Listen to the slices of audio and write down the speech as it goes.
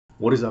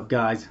What is up,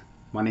 guys?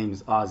 My name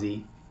is Ozzy,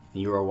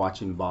 and you are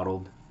watching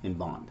Bottled in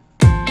Bond.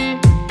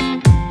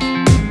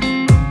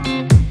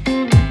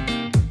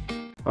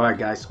 Alright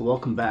guys, so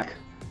welcome back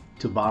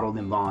to Bottled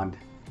in Bond,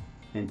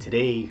 and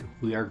today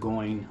we are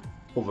going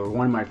over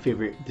one of my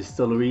favorite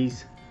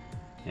distilleries,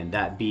 and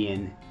that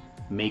being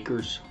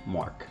Maker's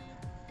Mark.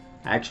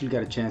 I actually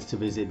got a chance to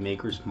visit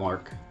Maker's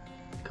Mark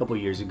a couple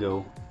years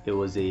ago. It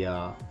was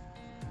a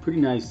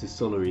pretty nice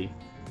distillery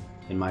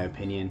in my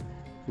opinion.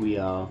 We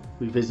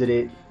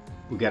visited,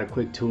 we got a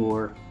quick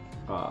tour,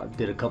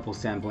 did a couple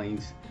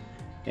samplings,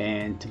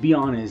 and to be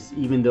honest,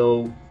 even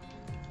though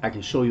I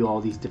can show you all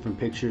these different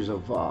pictures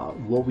of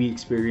what we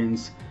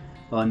experienced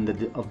on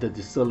the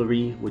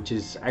distillery, which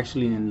is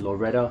actually in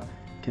Loretta,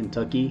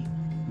 Kentucky.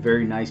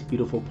 Very nice,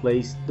 beautiful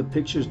place. The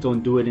pictures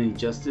don't do it any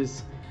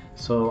justice,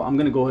 so I'm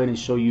gonna go ahead and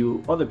show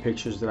you other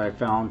pictures that I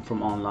found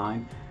from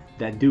online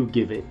that do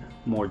give it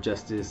more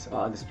justice.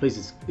 This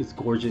place is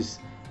gorgeous.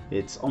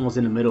 It's almost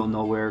in the middle of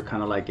nowhere,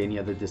 kind of like any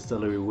other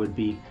distillery would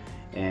be,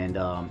 and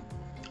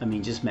I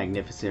mean, just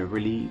magnificent.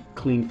 Really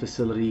clean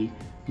facility,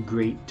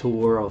 great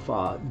tour of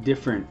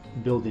different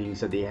buildings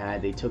that they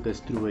had. They took us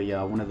through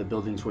one of the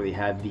buildings where they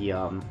had the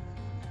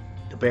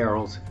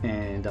barrels,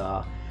 and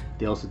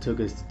they also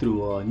took us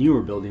through a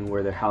newer building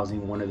where they're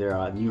housing one of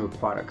their newer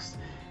products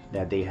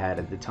that they had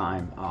at the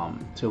time.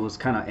 So it was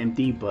kind of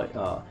empty, but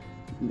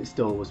it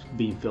still was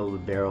being filled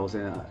with barrels,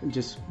 and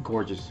just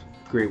gorgeous.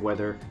 Great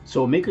weather.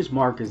 So Maker's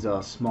Mark is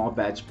a small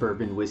batch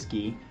bourbon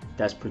whiskey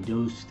that's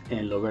produced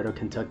in Loretto,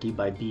 Kentucky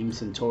by Beam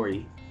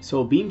Suntory.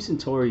 So Beam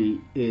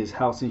Suntory is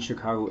housed in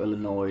Chicago,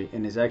 Illinois,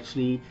 and is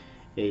actually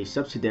a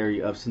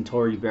subsidiary of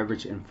Suntory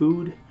Beverage and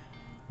Food,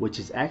 which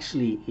is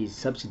actually a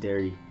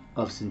subsidiary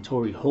of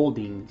Suntory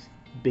Holdings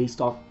based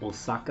off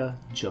Osaka,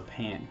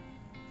 Japan.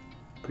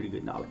 Pretty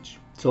good knowledge.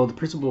 So the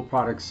principal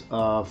products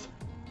of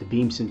the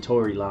Beam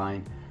Suntory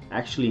line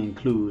actually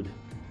include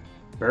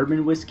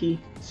bourbon whiskey,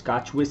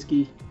 Scotch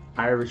whiskey,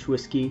 Irish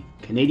whiskey,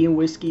 Canadian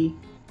whiskey,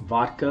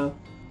 vodka,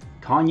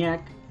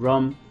 cognac,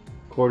 rum,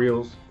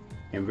 cordials,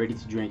 and ready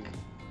to drink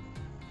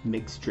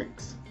mixed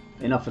drinks.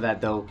 Enough of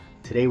that though.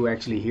 Today we're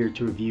actually here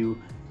to review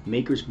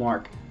Maker's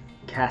Mark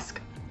Cask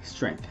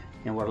Strength.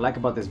 And what I like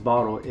about this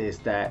bottle is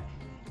that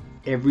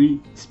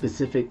every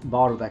specific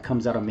bottle that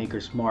comes out of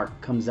Maker's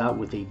Mark comes out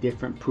with a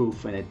different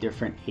proof and a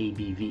different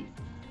ABV.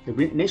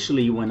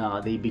 Initially, when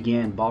they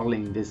began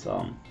bottling this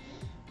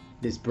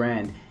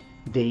brand,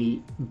 they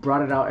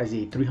brought it out as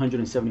a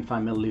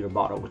 375 milliliter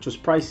bottle, which was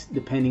priced,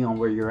 depending on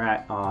where you're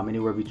at,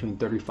 anywhere between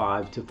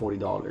 $35 to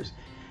 $40.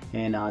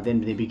 And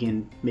then they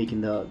began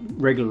making the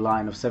regular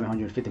line of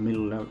 750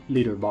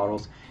 milliliter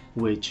bottles,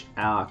 which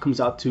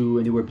comes out to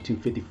anywhere between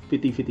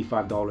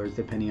 $55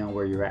 depending on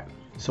where you're at.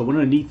 So one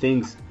of the neat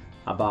things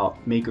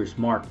about Maker's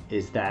Mark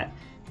is that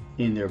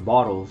in their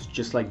bottles,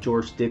 just like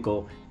George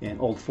Dickel and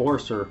Old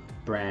Forester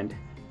brand,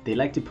 they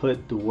like to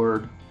put the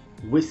word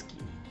whiskey,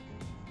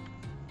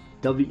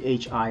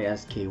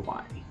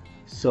 W-H-I-S-K-Y.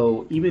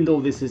 So even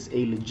though this is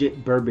a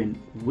legit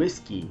bourbon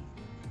whiskey,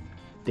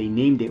 they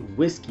named it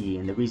whiskey,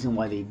 and the reason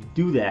why they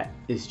do that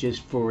is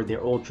just for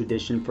their old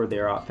tradition, for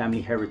their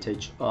family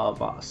heritage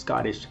of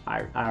Scottish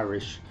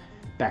Irish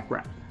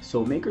background.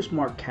 So Maker's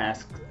Mark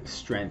Cask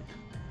Strength,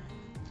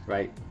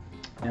 right?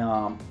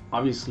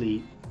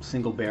 Obviously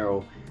single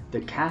barrel.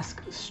 The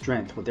cask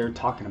strength, what they're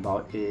talking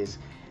about is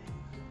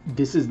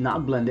this is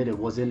not blended. It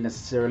wasn't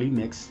necessarily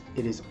mixed.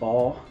 It is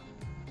all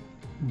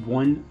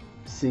one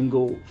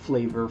single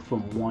flavor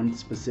from one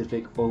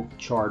specific oak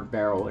charred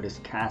barrel. It is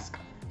cask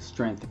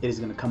strength. It is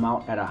going to come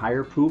out at a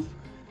higher proof.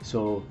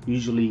 So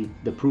usually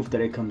the proof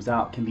that it comes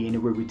out can be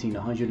anywhere between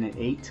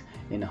 108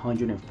 and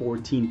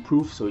 114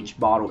 proof. So each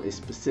bottle is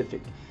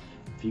specific.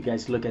 If you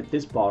guys look at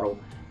this bottle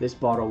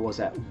was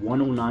at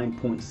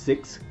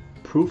 109.6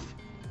 proof,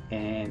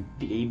 and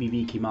the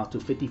ABV came out to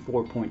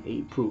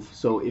 54.8 proof.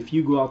 So if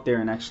you go out there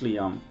and actually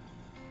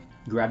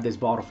grab this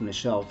bottle from the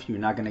shelf, you're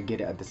not going to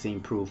get it at the same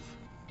proof,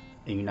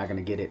 and you're not going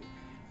to get it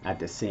at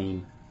the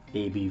same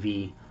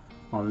ABV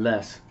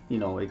unless, you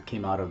know, it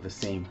came out of the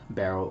same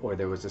barrel, or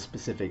there was a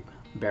specific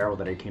barrel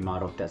that it came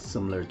out of that's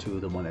similar to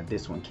the one that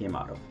this one came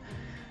out of.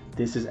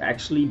 This is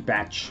actually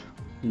batch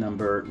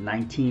number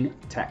 19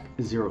 TAC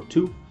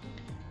 02,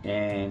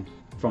 and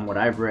from what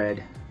I've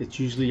read, it's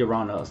usually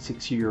around a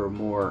 6-year or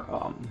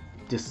more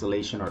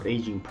distillation or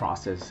aging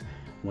process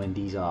when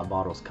these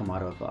bottles come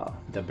out of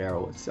the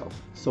barrel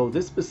itself. So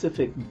this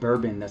specific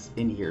bourbon that's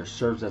in here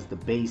serves as the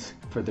base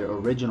for the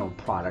original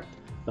product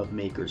of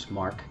Maker's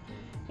Mark,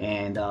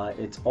 and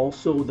it's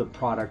also the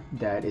product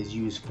that is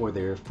used for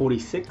their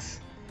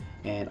 46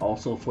 and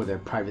also for their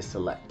Private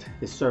Select.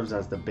 It serves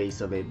as the base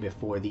of it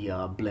before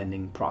the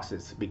blending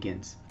process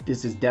begins.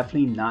 This is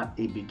definitely not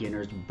a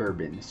beginner's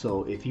bourbon,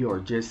 so if you are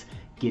just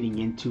getting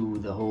into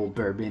the whole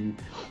bourbon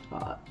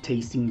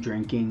tasting,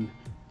 drinking,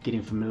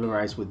 getting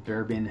familiarized with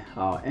bourbon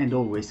and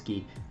or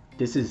whiskey,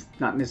 this is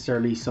not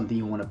necessarily something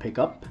you want to pick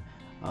up.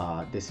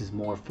 This is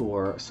more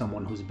for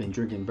someone who's been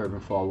drinking bourbon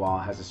for a while,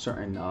 has a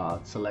certain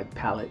select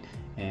palate,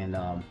 and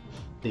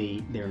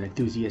they're an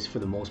enthusiast for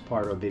the most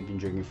part, or they've been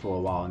drinking for a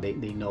while, and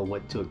they know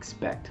what to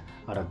expect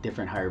out of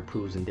different higher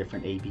proofs and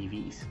different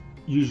ABVs.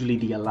 Usually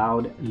the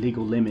allowed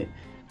legal limit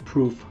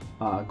proof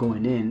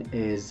going in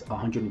is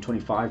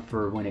 125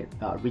 for when it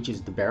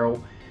reaches the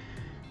barrel.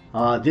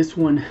 This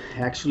one,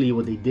 actually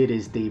what they did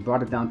is they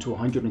brought it down to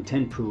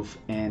 110 proof,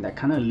 and that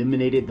kind of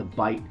eliminated the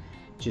bite,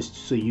 just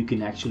so you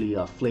can actually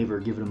flavor,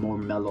 give it a more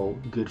mellow,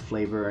 good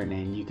flavor, and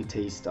then you can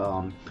taste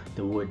the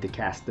wood, the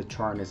cask, the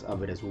charness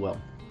of it as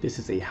well. This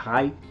is a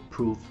high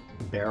proof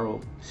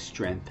barrel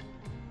strength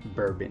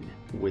bourbon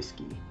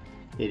whiskey.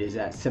 It is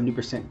at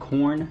 70%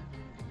 corn,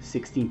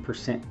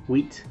 16%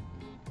 wheat,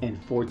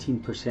 and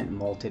 14%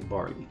 malted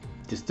barley.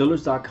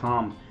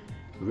 Distillers.com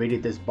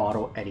rated this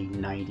bottle at a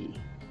 90,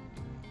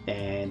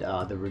 and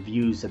the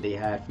reviews that they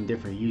had from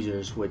different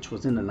users, which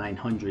was in the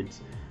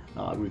 900s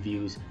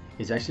reviews,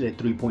 is actually a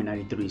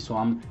 3.93. so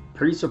I'm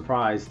pretty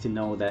surprised to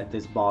know that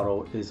this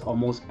bottle is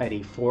almost at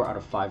a 4 out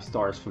of 5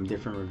 stars from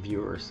different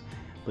reviewers,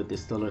 but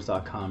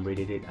Distillers.com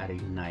rated it at a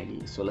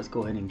 90. So let's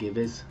go ahead and give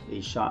this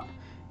a shot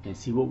and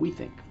see what we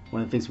think.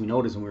 One of the things we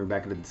noticed when we were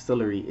back at the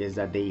distillery is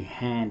that they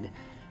hand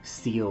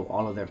seal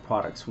all of their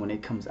products. When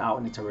it comes out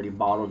and it's already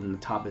bottled and the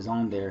top is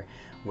on there,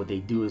 what they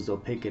do is they'll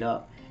pick it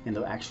up and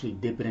they'll actually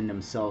dip it in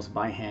themselves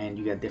by hand.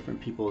 You got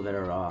different people that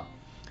are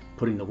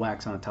putting the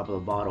wax on the top of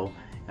the bottle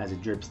as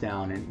it drips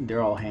down, and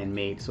they're all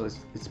handmade. So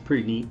it's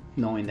pretty neat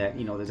knowing that,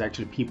 you know, there's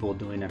actually people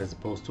doing that as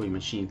opposed to a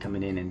machine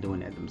coming in and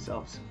doing it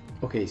themselves.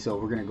 Okay, so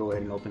we're gonna go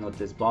ahead and open up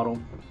this bottle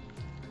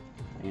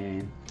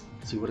and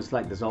see what it's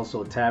like. There's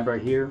also a tab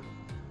right here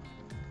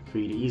for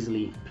you to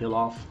easily peel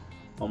off,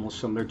 almost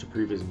similar to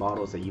previous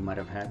bottles that you might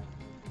have had.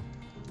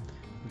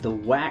 The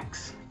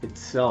wax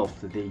itself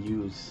that they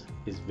use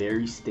is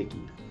very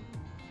sticky,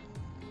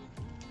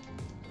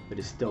 but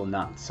it's still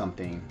not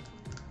something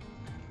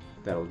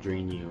that'll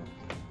drain you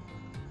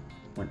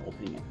when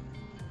opening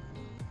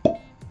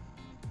it.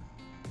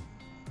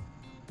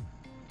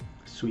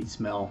 Sweet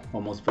smell,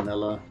 almost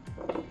vanilla,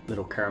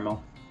 little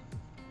caramel.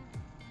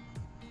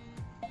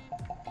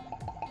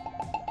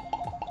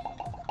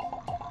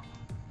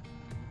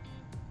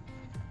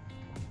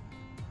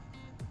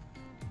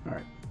 All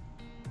right.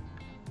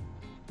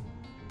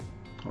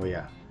 Oh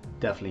yeah,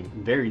 definitely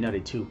very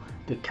nutty too.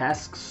 The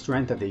cask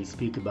strength that they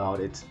speak about,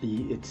 it's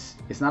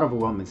not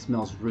overwhelming. It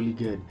smells really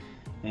good,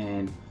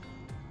 and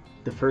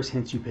the first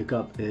hints you pick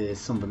up is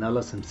some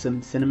vanilla, some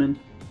cinnamon,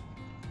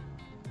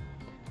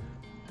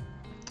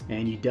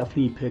 and you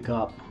definitely pick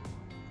up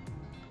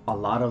a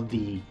lot of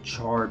the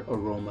charred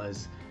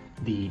aromas,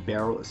 the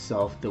barrel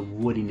itself, the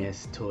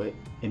woodiness to it,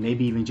 and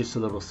maybe even just a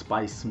little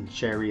spice, some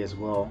cherry as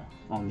well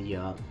on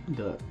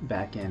the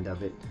back end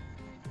of it.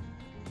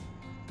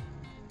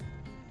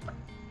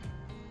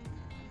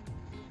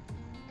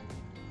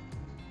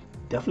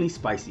 Definitely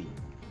spicy.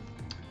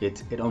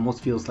 It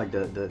almost feels like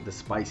the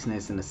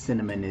spiciness and the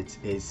cinnamon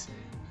is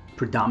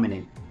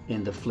predominant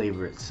in the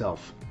flavor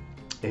itself.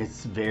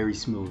 It's very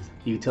smooth.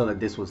 You can tell that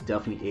this was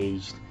definitely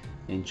aged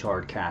in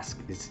charred cask.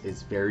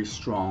 It's very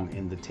strong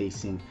in the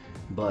tasting,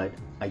 but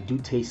I do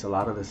taste a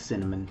lot of the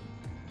cinnamon.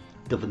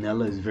 The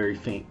vanilla is very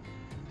faint.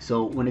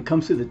 So when it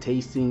comes to the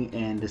tasting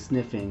and the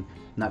sniffing,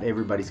 not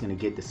everybody's gonna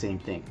get the same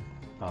thing.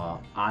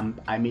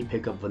 I may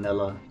pick up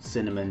vanilla,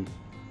 cinnamon.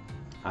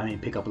 I may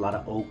pick up a lot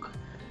of oak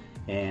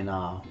and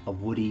a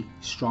woody,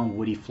 strong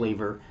woody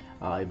flavor,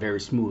 very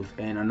smooth.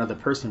 And another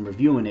person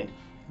reviewing it,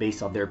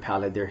 based off their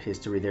palate, their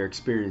history, their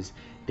experience,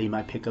 they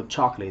might pick up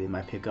chocolate, they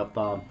might pick up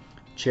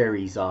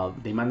cherries,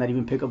 they might not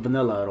even pick up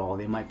vanilla at all.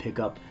 They might pick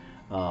up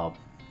a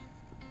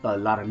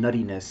lot of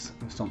nuttiness,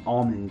 some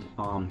almond.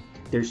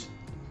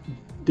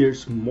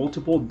 There's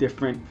multiple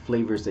different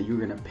flavors that you're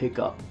gonna pick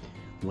up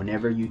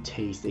whenever you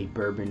taste a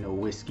bourbon or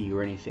whiskey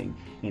or anything,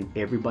 and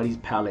everybody's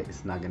palate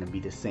is not going to be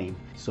the same.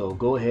 So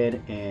go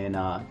ahead and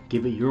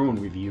give it your own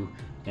review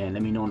and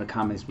let me know in the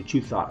comments what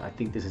you thought. I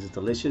think this is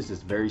delicious.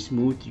 It's very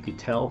smooth. You could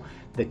tell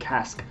the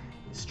cask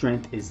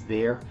strength is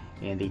there,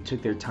 and they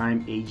took their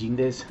time aging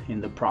this in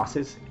the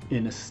process.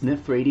 In a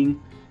sniff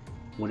rating,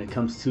 when it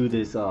comes to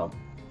this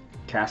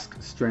cask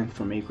strength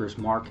from Maker's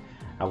Mark,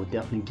 I would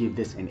definitely give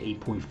this an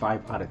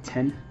 8.5 out of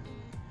 10.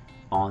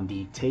 On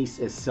the taste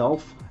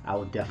itself, I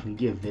would definitely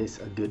give this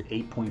a good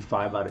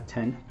 8.5 out of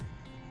 10.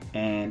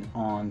 And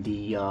on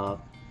the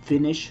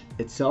finish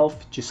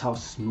itself, just how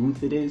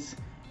smooth it is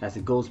as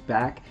it goes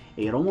back,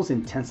 it almost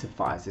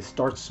intensifies. It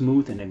starts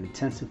smooth and it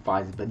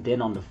intensifies, but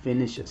then on the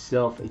finish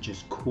itself, it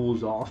just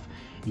cools off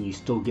and you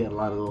still get a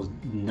lot of those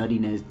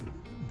nuttiness,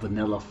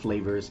 vanilla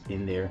flavors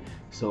in there.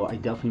 So I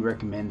definitely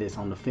recommend this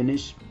on the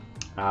finish.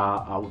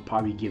 I would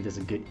probably give this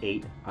a good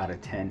 8 out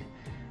of 10.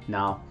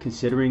 Now,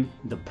 considering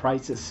the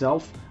price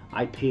itself,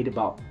 I paid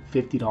about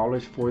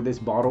 $50 for this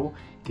bottle.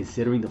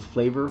 Considering the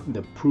flavor,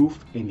 the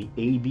proof, and the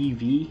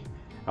ABV,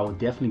 I would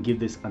definitely give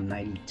this a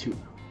 92.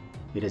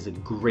 It is a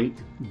great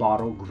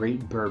bottle,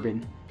 great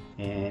bourbon,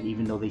 and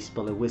even though they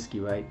spell it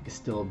whiskey, right, it's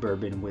still a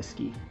bourbon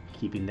whiskey,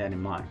 keeping that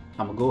in mind.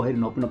 I'm gonna go ahead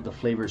and open up the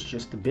flavors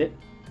just a bit,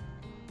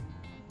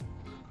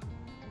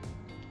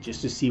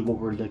 just to see what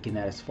we're looking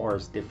at as far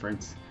as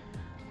difference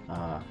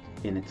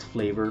in its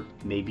flavor.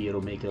 Maybe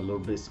it'll make it a little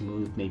bit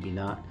smooth, maybe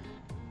not,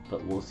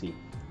 but we'll see.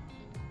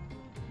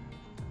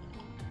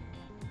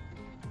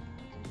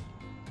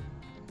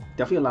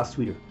 Definitely a lot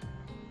sweeter.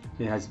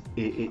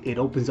 It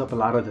opens up a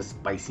lot of the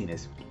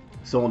spiciness.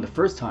 So on the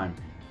first time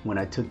when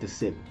I took the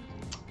sip,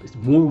 it's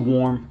more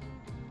warm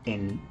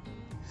and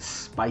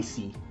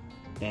spicy,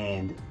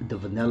 and the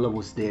vanilla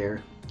was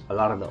there, a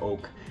lot of the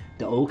oak.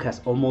 The oak has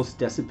almost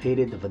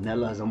dissipated, the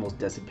vanilla has almost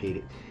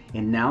dissipated,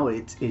 and now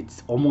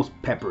it's almost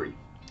peppery.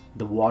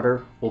 The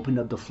water opened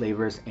up the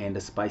flavors, and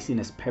the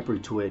spiciness peppery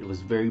to it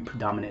was very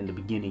predominant in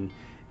the beginning.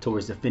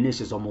 Towards the finish,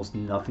 there's almost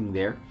nothing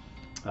there.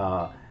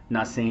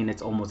 Not saying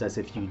it's almost as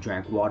if you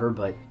drank water,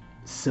 but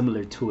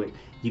similar to it.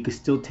 You can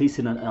still taste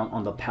it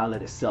on the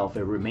palate itself.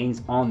 It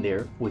remains on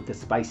there with the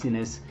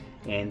spiciness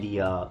and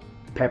the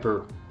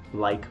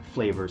pepper-like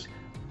flavors,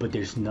 but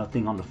there's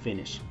nothing on the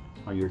finish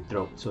on your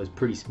throat, so it's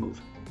pretty smooth.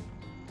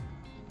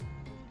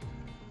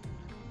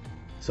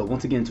 So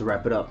once again, to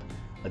wrap it up,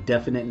 a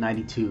definite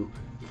 92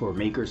 for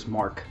Maker's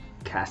Mark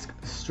Cask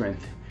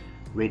Strength,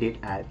 rated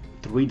at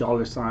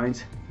 $3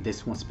 signs,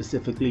 this one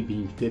specifically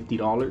being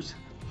 $50.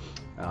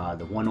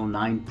 The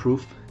 109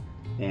 proof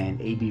and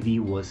ABV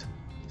was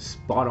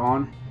spot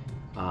on.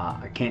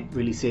 I can't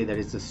really say that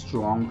it's a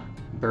strong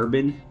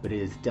bourbon, but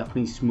it is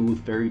definitely smooth,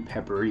 very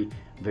peppery,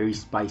 very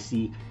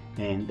spicy,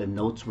 and the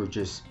notes were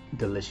just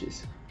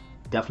delicious.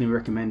 Definitely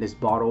recommend this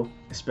bottle,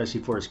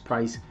 especially for its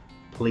price.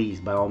 Please,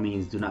 by all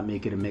means, do not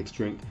make it a mixed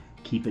drink.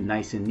 Keep it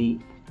nice and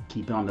neat.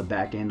 Keep it on the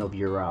back end of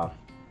your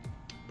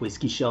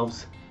whiskey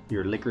shelves,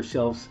 your liquor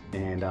shelves,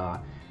 and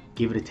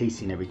give it a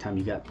tasting every time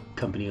you got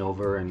company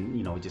over, and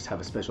you know, just have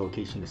a special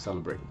occasion to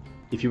celebrate.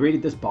 If you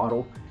rated this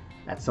bottle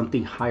at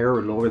something higher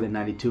or lower than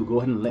 92, go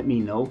ahead and let me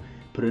know.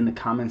 Put it in the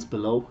comments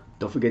below.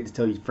 Don't forget to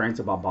tell your friends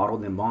about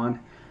Bottled and Bond.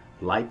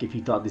 Like if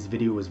you thought this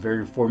video was very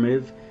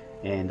informative,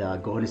 and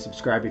go ahead and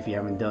subscribe if you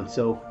haven't done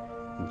so.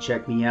 And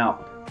check me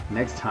out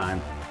next time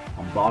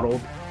on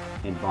Bottled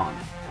and Bond.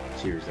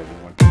 Cheers,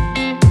 everyone.